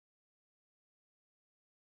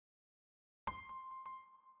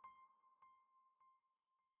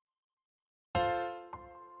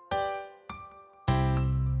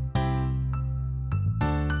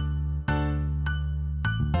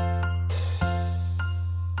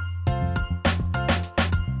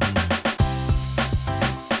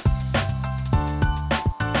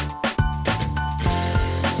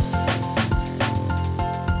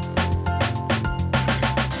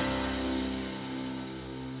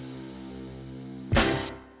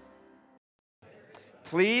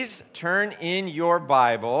Please turn in your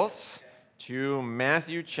Bibles to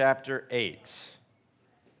Matthew chapter 8.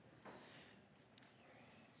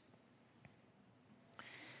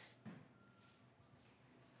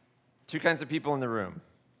 Two kinds of people in the room: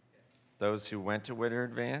 those who went to Winter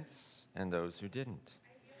Advance and those who didn't.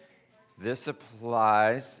 This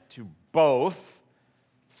applies to both,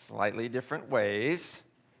 slightly different ways,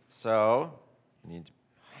 so you need to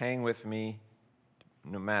hang with me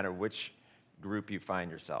no matter which group you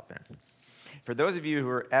find yourself in. For those of you who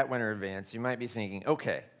are at Winter Advance, you might be thinking,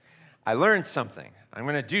 okay, I learned something. I'm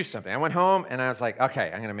going to do something. I went home and I was like,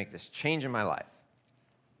 okay, I'm going to make this change in my life.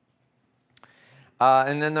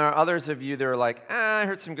 And then there are others of you that are like, I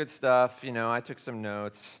heard some good stuff. I took some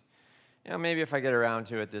notes. Maybe if I get around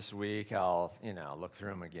to it this week, I'll, look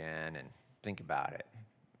through them again and think about it.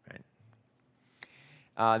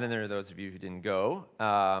 Right? Then there are those of you who didn't go.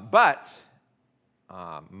 But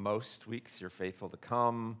most weeks you're faithful to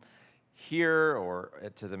come here or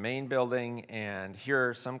to the main building and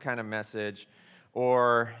hear some kind of message,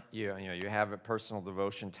 or you have a personal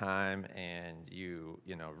devotion time and you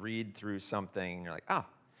read through something and you're like, oh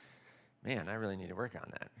man, I really need to work on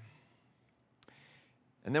that.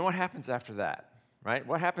 And then what happens after that, right?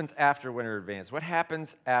 What happens after Winter Advance? What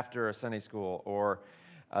happens after a Sunday school or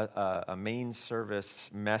a main service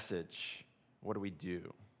message? What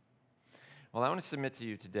do? Well, I want to submit to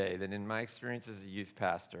you today that in my experience as a youth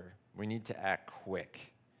pastor, we need to act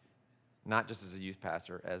quick, not just as a youth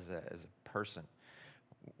pastor, as a person.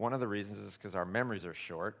 One of the reasons is because our memories are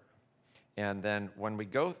short, and then when we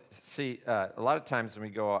go a lot of times when we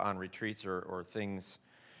go on retreats or things,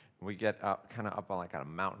 we get kind of up on like a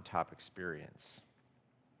mountaintop experience.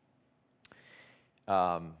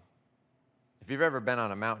 If you've ever been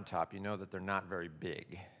on a mountaintop, you know that they're not very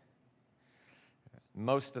big.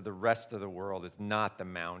 Most of the rest of the world is not the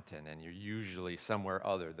mountain, and you're usually somewhere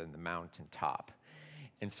other than the mountaintop.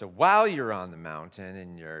 And so while you're on the mountain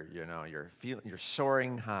and you're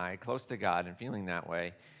soaring high, close to God, and feeling that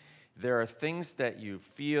way, there are things that you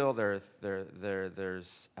feel.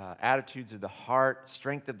 There's attitudes of the heart,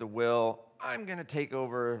 strength of the will. I'm going to take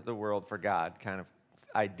over the world for God kind of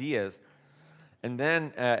ideas. And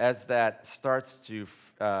then as that starts to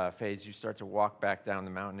phase, you start to walk back down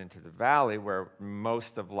the mountain into the valley where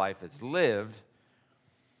most of life is lived,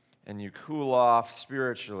 and you cool off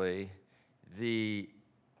spiritually. The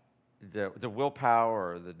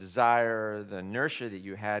willpower, the desire, the inertia that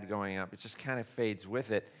you had going up, it just kind of fades with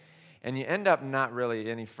it. And you end up not really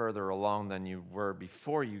any further along than you were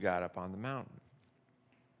before you got up on the mountain.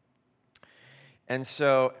 And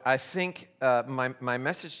so I think my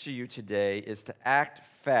message to you today is to act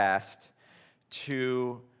fast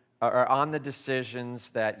on the decisions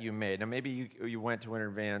that you made. Now, maybe you went to Winter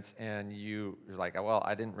Advance and you were like, well,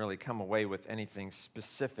 I didn't really come away with anything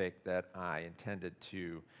specific that I intended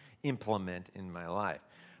to implement in my life.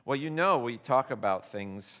 Well, we talk about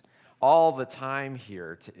things all the time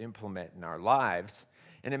here to implement in our lives,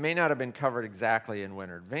 and it may not have been covered exactly in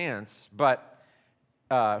Winter Advance, but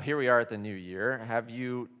here we are at the new year. Have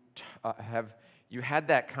you had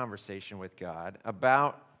that conversation with God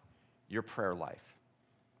about your prayer life?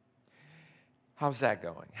 How's that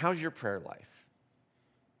going? How's your prayer life?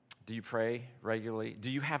 Do you pray regularly? Do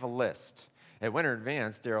you have a list? At Winter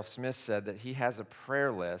Advance, Daryl Smith said that he has a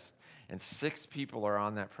prayer list, and 6 people are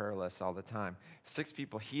on that prayer list all the time. 6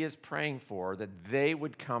 people he is praying for that they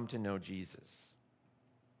would come to know Jesus.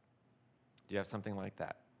 Do you have something like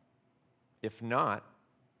that? If not,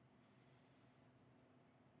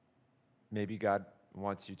 maybe God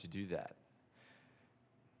wants you to do that.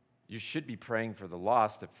 You should be praying for the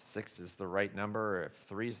lost if 6 is the right number, or if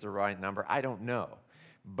 3 is the right number. I don't know.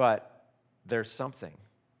 But there's something,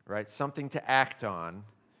 right? Something to act on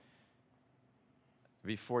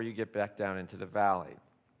before you get back down into the valley.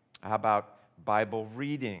 How about Bible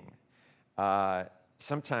reading?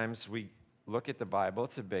 Sometimes we look at the Bible,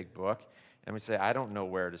 it's a big book, and we say, I don't know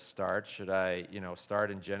where to start. Should I, start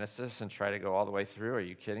in Genesis and try to go all the way through? Are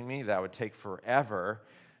you kidding me? That would take forever.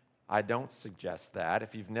 I don't suggest that.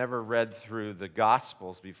 If you've never read through the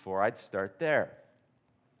Gospels before, I'd start there.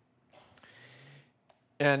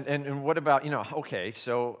 And what about,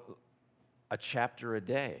 so a chapter a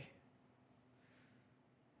day?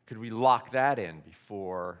 Could we lock that in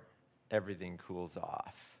before everything cools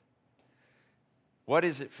off? What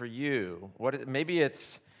is it for you? Maybe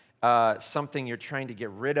it's something you're trying to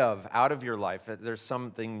get rid of out of your life. There's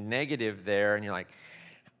something negative there, and you're like,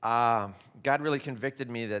 God really convicted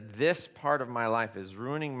me that this part of my life is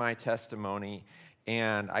ruining my testimony,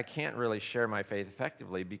 and I can't really share my faith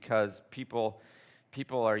effectively because people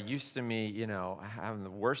are used to me, having the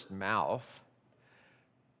worst mouth,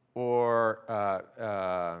 or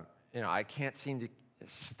I can't seem to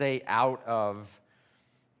stay out of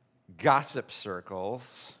gossip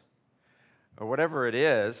circles, or whatever it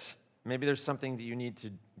is. Maybe there's something that you need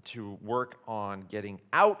to work on getting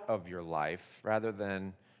out of your life rather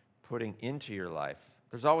than putting into your life.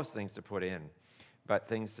 There's always things to put in, but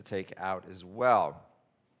things to take out as well.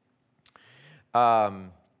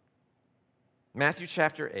 Matthew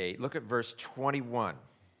chapter 8, look at verse 21.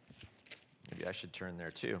 Maybe I should turn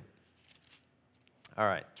there too. All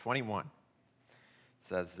right, 21. It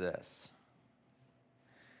says this.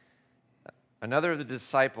 Another of the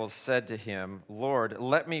disciples said to him, "Lord,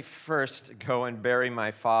 let me first go and bury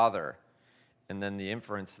my father." And then the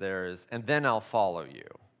inference there is, and then I'll follow you,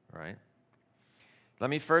 right?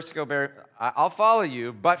 Let me first go bury, I'll follow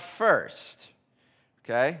you, but first,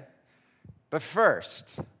 okay? But first,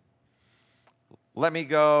 let me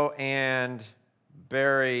go and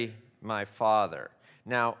bury my father.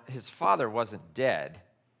 Now, his father wasn't dead.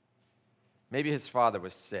 Maybe his father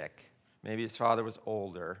was sick. Maybe his father was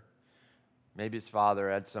older. Maybe his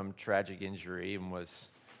father had some tragic injury and was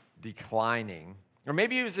declining. Or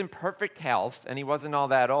maybe he was in perfect health and he wasn't all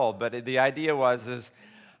that old. But the idea is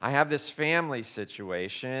I have this family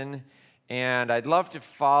situation and I'd love to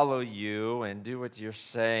follow you and do what you're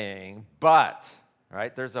saying. But,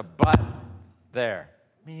 right, there's a but there.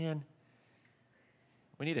 Man,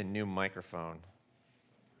 we need a new microphone.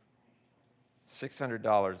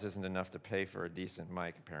 $600 isn't enough to pay for a decent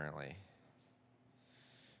mic, apparently.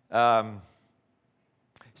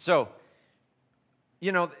 So,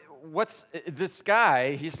 what's this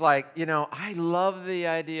guy? He's like, I love the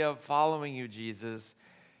idea of following you, Jesus,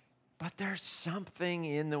 but there's something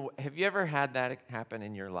in the. Have you ever had that happen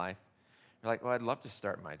in your life? You're like, well, I'd love to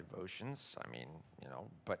start my devotions. I mean,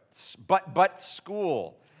 but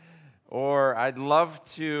school, or I'd love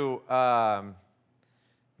to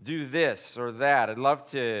do this or that. I'd love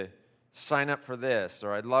to sign up for this,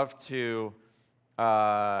 or I'd love to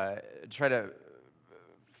try to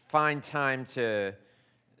find time to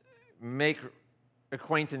make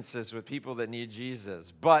acquaintances with people that need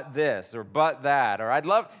Jesus, but this or but that, or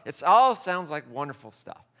it all sounds like wonderful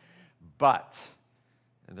stuff, but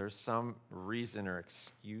there's some reason or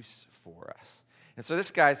excuse for us. And so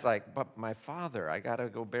this guy's like, but my father, I got to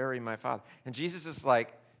go bury my father. And Jesus is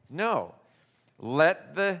like, no,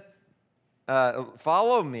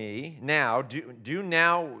 follow me now, do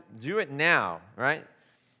it now, right?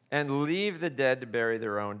 And leave the dead to bury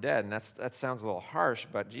their own dead. And that sounds a little harsh,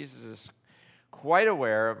 but Jesus is quite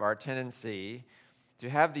aware of our tendency to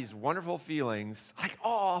have these wonderful feelings, like,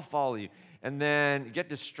 oh, I'll follow you, and then get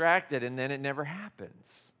distracted, and then it never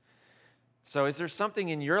happens. So is there something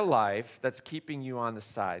in your life that's keeping you on the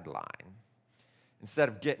sideline instead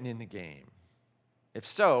of getting in the game? If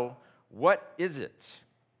so, what is it?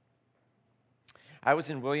 I was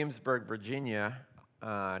in Williamsburg, Virginia,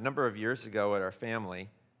 a number of years ago with our family.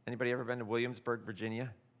 Anybody ever been to Williamsburg,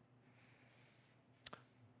 Virginia?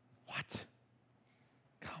 What?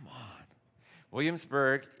 Come on.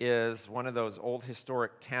 Williamsburg is one of those old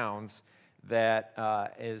historic towns that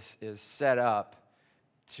is set up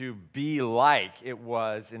to be like it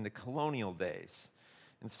was in the colonial days.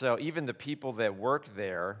 And so even the people that work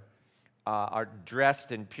there are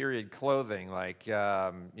dressed in period clothing, like,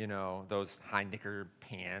 those high knicker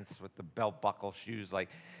pants with the belt buckle shoes,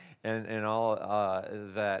 and all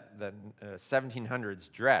that the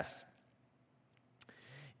 1700s dress.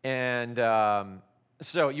 And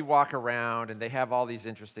so you walk around, and they have all these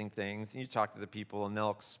interesting things, and you talk to the people, and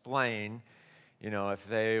they'll explain, if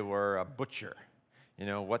they were a butcher,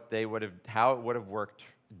 how it would have worked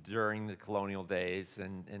during the colonial days,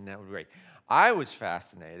 and that would be great. I was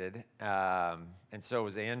fascinated, and so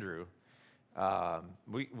was Andrew.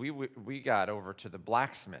 We got over to the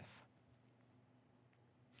blacksmith.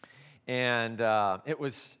 And it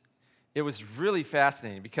was really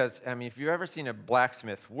fascinating because, if you've ever seen a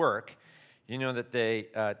blacksmith work, you know that they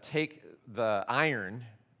take the iron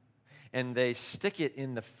and they stick it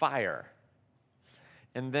in the fire.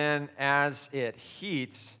 And then as it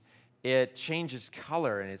heats, it changes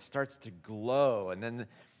color and it starts to glow. And then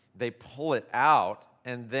they pull it out,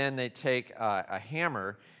 and then they take a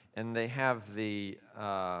hammer and they have the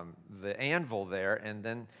anvil there, and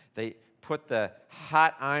then they put the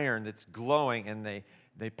hot iron that's glowing, and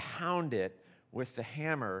they pound it with the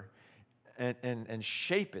hammer and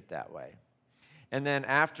shape it that way. And then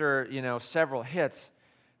after, several hits,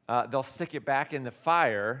 they'll stick it back in the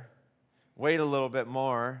fire, wait a little bit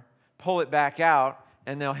more, pull it back out,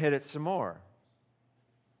 and they'll hit it some more.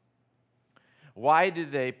 Why do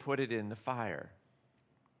they put it in the fire?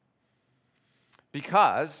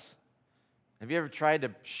 Because Have you ever tried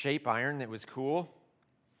to shape iron that was cool?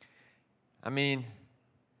 I mean,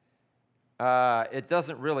 it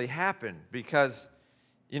doesn't really happen because,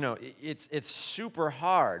 it's super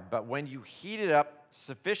hard. But when you heat it up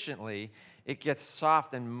sufficiently, it gets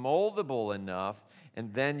soft and moldable enough,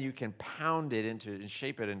 and then you can pound it into and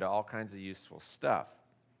shape it into all kinds of useful stuff.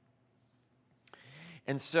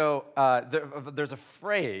 And so there's a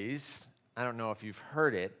phrase, I don't know if you've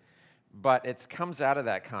heard it, but it comes out of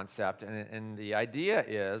that concept, and the idea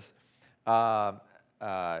is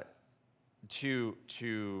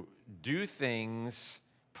to do things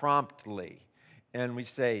promptly. And we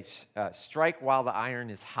say, strike while the iron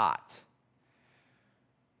is hot.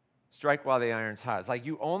 Strike while the iron's hot. It's like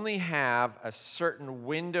you only have a certain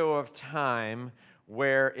window of time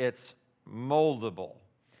where it's moldable.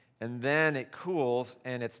 And then it cools,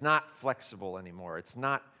 and it's not flexible anymore. It's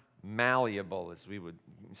not malleable, as we would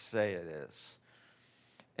say it is.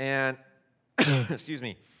 And, excuse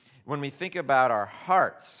me, when we think about our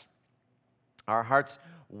hearts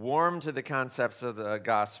warm to the concepts of the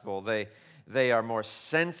gospel. They are more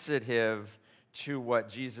sensitive to what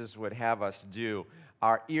Jesus would have us do.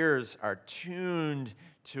 Our ears are tuned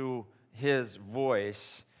to his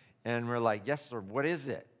voice, and we're like, yes, Lord, what is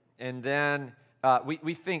it? And then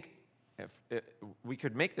we think, we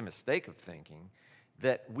could make the mistake of thinking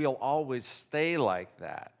that we'll always stay like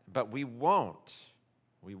that, but we won't.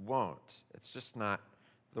 We won't. It's just not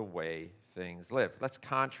the way things live. Let's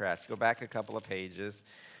contrast. Go back a couple of pages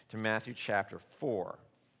to Matthew chapter 4.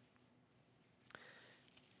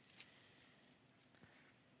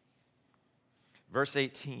 Verse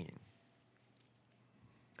 18.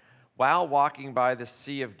 While walking by the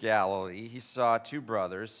Sea of Galilee, he saw two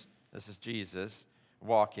brothers. This is Jesus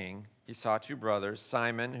walking. He saw two brothers,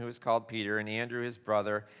 Simon, who is called Peter, and Andrew, his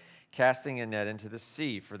brother, casting a net into the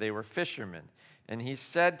sea, for they were fishermen. And he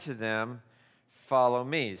said to them, follow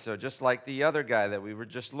me. So just like the other guy that we were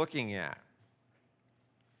just looking at.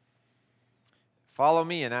 Follow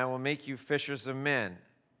me, and I will make you fishers of men.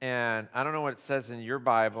 And I don't know what it says in your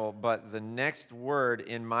Bible, but the next word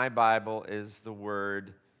in my Bible is the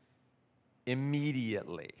word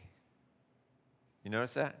immediately. You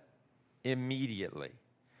notice that? Immediately.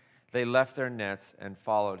 They left their nets and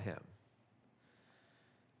followed him.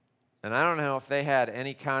 And I don't know if they had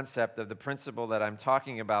any concept of the principle that I'm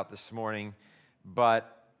talking about this morning,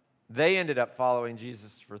 but they ended up following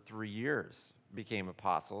Jesus for 3 years, became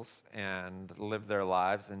apostles, and lived their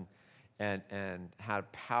lives and had a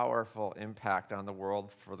powerful impact on the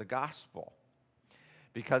world for the gospel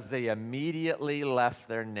because they immediately left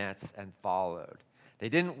their nets and followed. They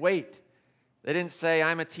didn't wait. They didn't say,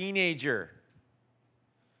 I'm a teenager.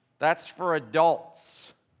 That's for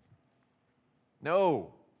adults.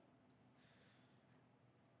 No.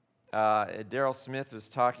 Daryl Smith was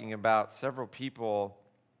talking about several people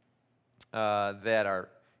that are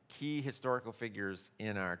key historical figures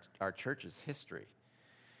in our church's history.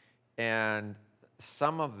 And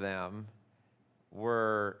some of them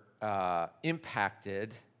were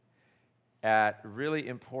impacted at really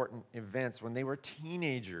important events when they were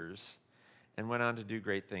teenagers and went on to do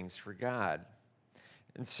great things for God.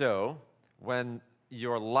 And so, when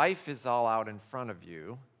your life is all out in front of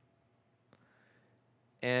you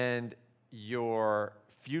and your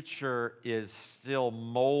future is still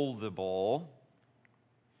moldable,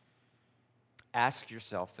 ask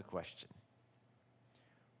yourself the question,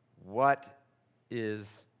 what is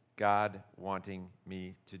God wanting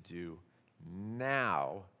me to do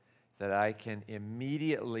now that I can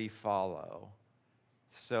immediately follow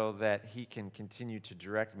so that he can continue to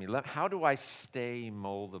direct me? How do I stay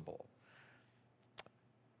moldable?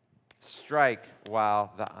 Strike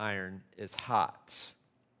while the iron is hot.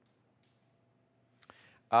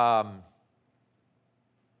 A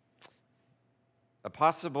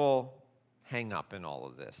possible hang-up in all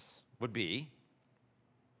of this would be,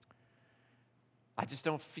 I just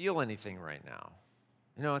don't feel anything right now.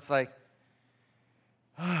 It's like,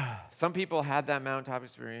 some people had that mountaintop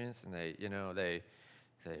experience, and they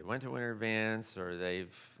went to Winter Advance, or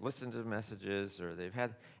they've listened to messages, or they've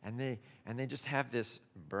had, and they just have this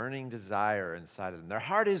burning desire inside of them. Their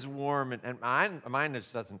heart is warm, and mine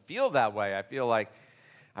just doesn't feel that way. I feel like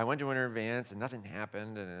I went to Winter Advance, and nothing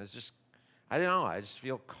happened, and it was just, I don't know, I just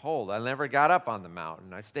feel cold. I never got up on the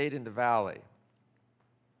mountain. I stayed in the valley.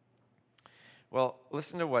 Well,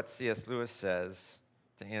 listen to what C.S. Lewis says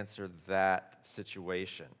to answer that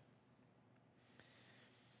situation.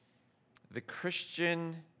 The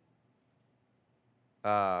Christian,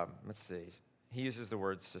 he uses the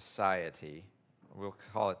word society. We'll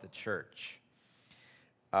call it the church.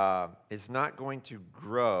 is not going to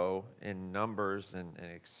grow in numbers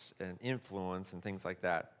and influence and things like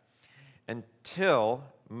that until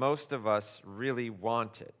most of us really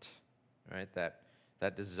want it, right?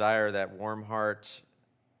 That desire, that warm heart,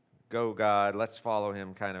 go God, let's follow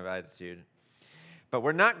him kind of attitude. But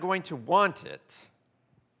we're not going to want it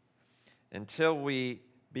until we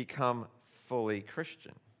become fully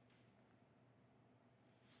Christian.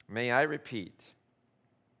 May I repeat,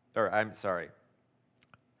 or I'm sorry,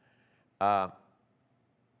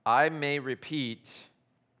 I may repeat,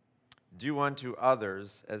 do unto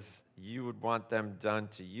others as you would want them done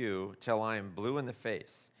to you, till I am blue in the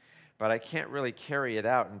face. But I can't really carry it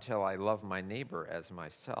out until I love my neighbor as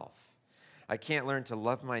myself. I can't learn to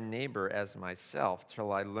love my neighbor as myself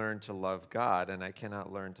till I learn to love God, and I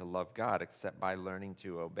cannot learn to love God except by learning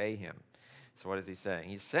to obey him. So what is he saying?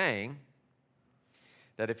 He's saying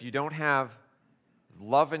that if you don't have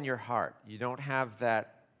love in your heart, you don't have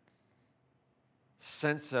that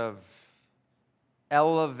sense of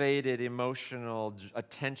elevated emotional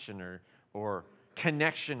attention or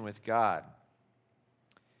connection with God,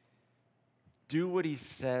 do what he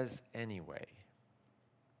says anyway.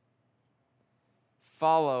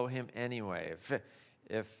 Follow him anyway.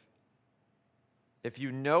 If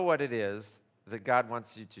you know what it is that God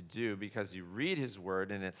wants you to do because you read his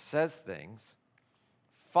word and it says things,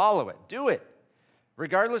 follow it. Do it,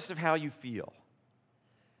 regardless of how you feel.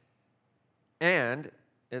 And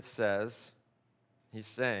it says, he's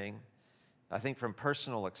saying, I think from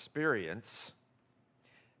personal experience,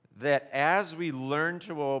 that as we learn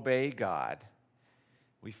to obey God,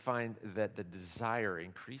 we find that the desire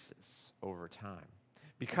increases over time.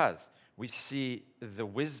 Because we see the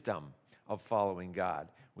wisdom of following God.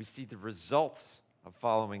 We see the results of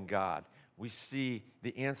following God. We see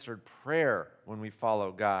the answered prayer when we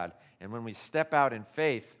follow God. And when we step out in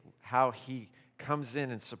faith, how he comes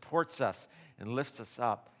in and supports us and lifts us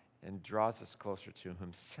up and draws us closer to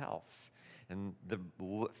himself. And the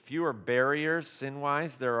fewer barriers,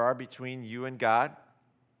 sin-wise, there are between you and God,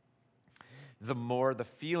 the more the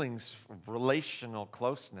feelings of relational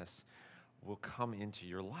closeness will come into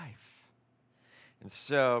your life. And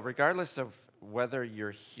so, regardless of whether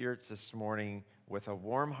you're here this morning with a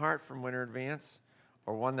warm heart from Winter Advance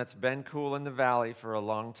or one that's been cool in the valley for a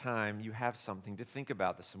long time, you have something to think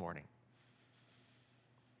about this morning.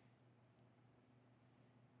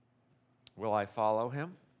 Will I follow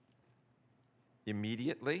him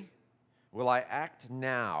immediately? Will I act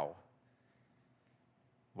now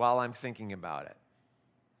while I'm thinking about it?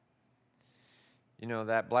 You know,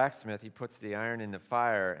 that blacksmith, he puts the iron in the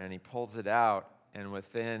fire and he pulls it out, and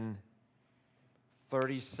within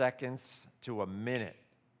 30 seconds to a minute,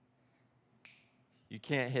 you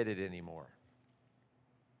can't hit it anymore.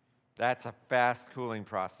 That's a fast cooling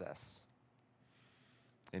process.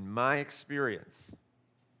 In my experience,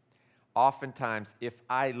 oftentimes, if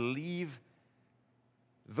I leave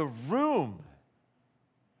the room,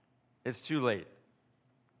 it's too late.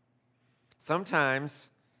 Sometimes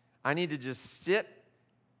I need to just sit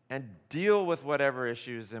and deal with whatever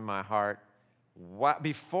issues in my heart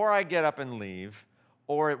before I get up and leave,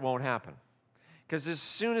 or it won't happen. Because as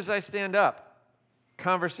soon as I stand up,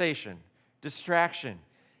 conversation, distraction,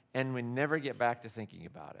 and we never get back to thinking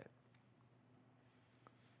about it.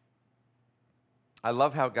 I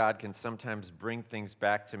love how God can sometimes bring things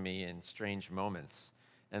back to me in strange moments.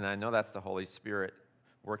 And I know that's the Holy Spirit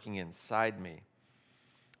working inside me.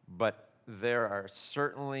 But there are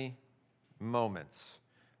certainly moments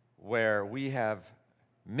where we have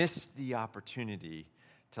missed the opportunity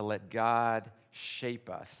to let God shape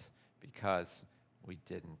us because we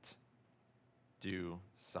didn't do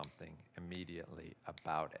something immediately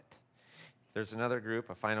about it. There's another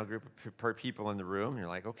group, a final group of people in the room. You're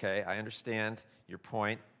like, okay, I understand your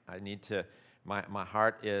point. I need to, my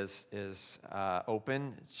heart is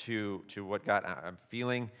open to what God, I'm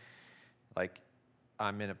feeling like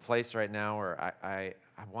I'm in a place right now where I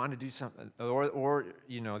want to do something, or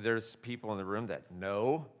you know, there's people in the room that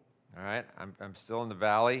know, all right, I'm still in the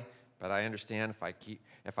valley, but I understand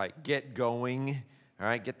if I get going, all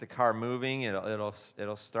right, get the car moving,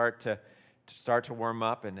 it'll start to warm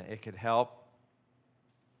up, and it could help.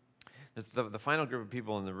 There's the final group of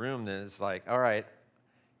people in the room that is like, all right,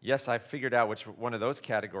 yes, I figured out which one of those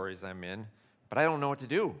categories I'm in, but I don't know what to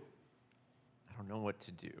do. I don't know what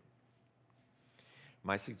to do.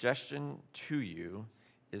 My suggestion to you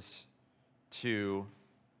is to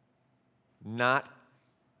not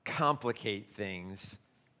complicate things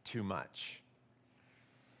too much.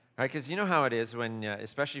 Right? Because you know how it is when,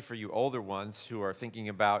 especially for you older ones who are thinking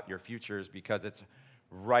about your futures because it's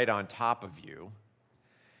right on top of you.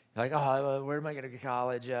 Like, oh, where am I going to go to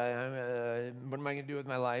college? What am I going to do with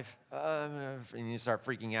my life? And you start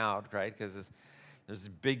freaking out, right? Because there's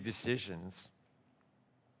big decisions.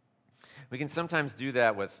 We can sometimes do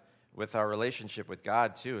that with our relationship with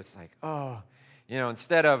God, too. It's like, oh,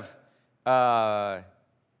 instead of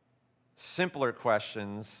simpler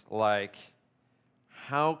questions like,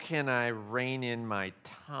 how can I rein in my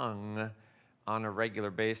tongue on a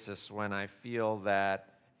regular basis when I feel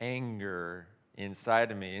that anger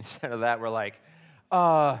inside of me? Instead of that, we're like,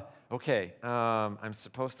 okay, I'm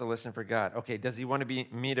supposed to listen for God. Okay, does he want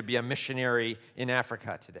me to be a missionary in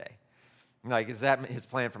Africa today? Like, is that his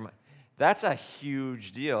plan for my... That's a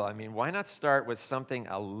huge deal. I mean, why not start with something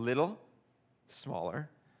a little smaller,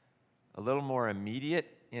 a little more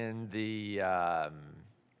immediate in the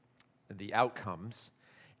outcomes,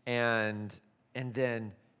 and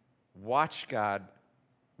then watch God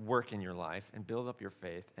work in your life and build up your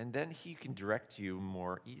faith, and then he can direct you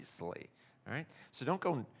more easily, all right? So don't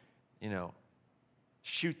go,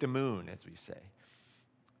 shoot the moon, as we say,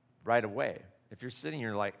 right away. If you're sitting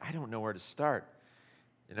here like, I don't know where to start,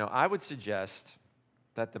 I would suggest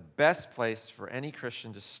that the best place for any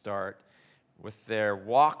Christian to start with their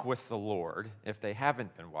walk with the Lord, if they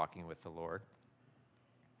haven't been walking with the Lord,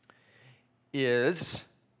 is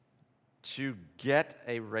to get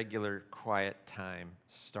a regular quiet time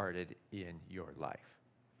started in your life.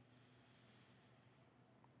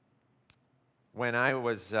 When I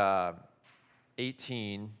was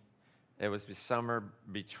 18, it was the summer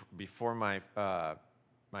before my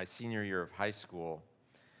senior year of high school,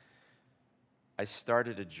 I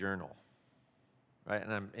started a journal, right?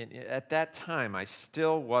 And at that time, I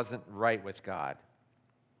still wasn't right with God,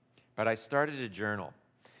 but I started a journal,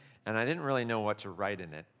 and I didn't really know what to write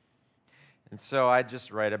in it. And so I just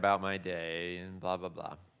write about my day and blah, blah,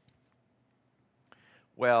 blah.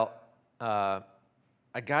 Well, I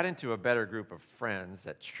got into a better group of friends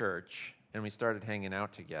at church, and we started hanging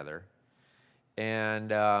out together.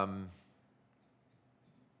 And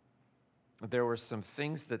there were some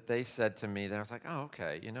things that they said to me that I was like, oh,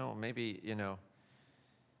 okay,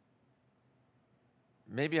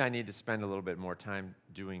 maybe I need to spend a little bit more time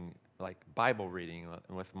doing like Bible reading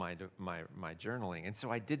with my journaling. And so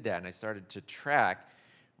I did that, and I started to track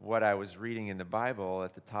what I was reading in the Bible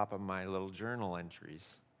at the top of my little journal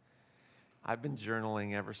entries. I've been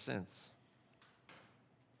journaling ever since.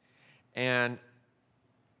 And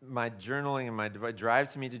my journaling and it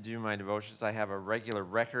drives me to do my devotions. I have a regular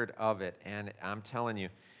record of it, and I'm telling you,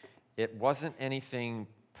 it wasn't anything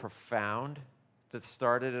profound that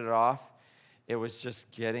started it off. It was just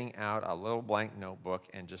getting out a little blank notebook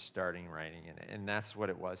and just starting writing in it. And that's what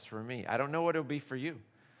it was for me. I don't know what it'll be for you.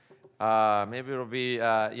 Maybe it'll be,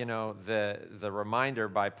 the reminder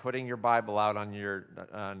by putting your Bible out on your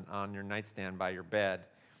nightstand by your bed,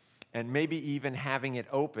 and maybe even having it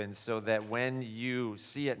open so that when you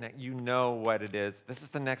see it, you know what it is. This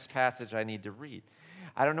is the next passage I need to read.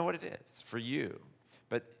 I don't know what it is for you,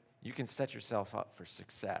 but you can set yourself up for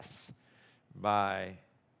success by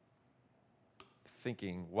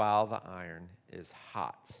thinking, while the iron is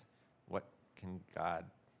hot, what can God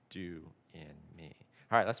do in me?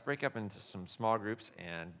 All right, let's break up into some small groups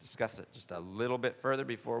and discuss it just a little bit further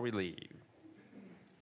before we leave.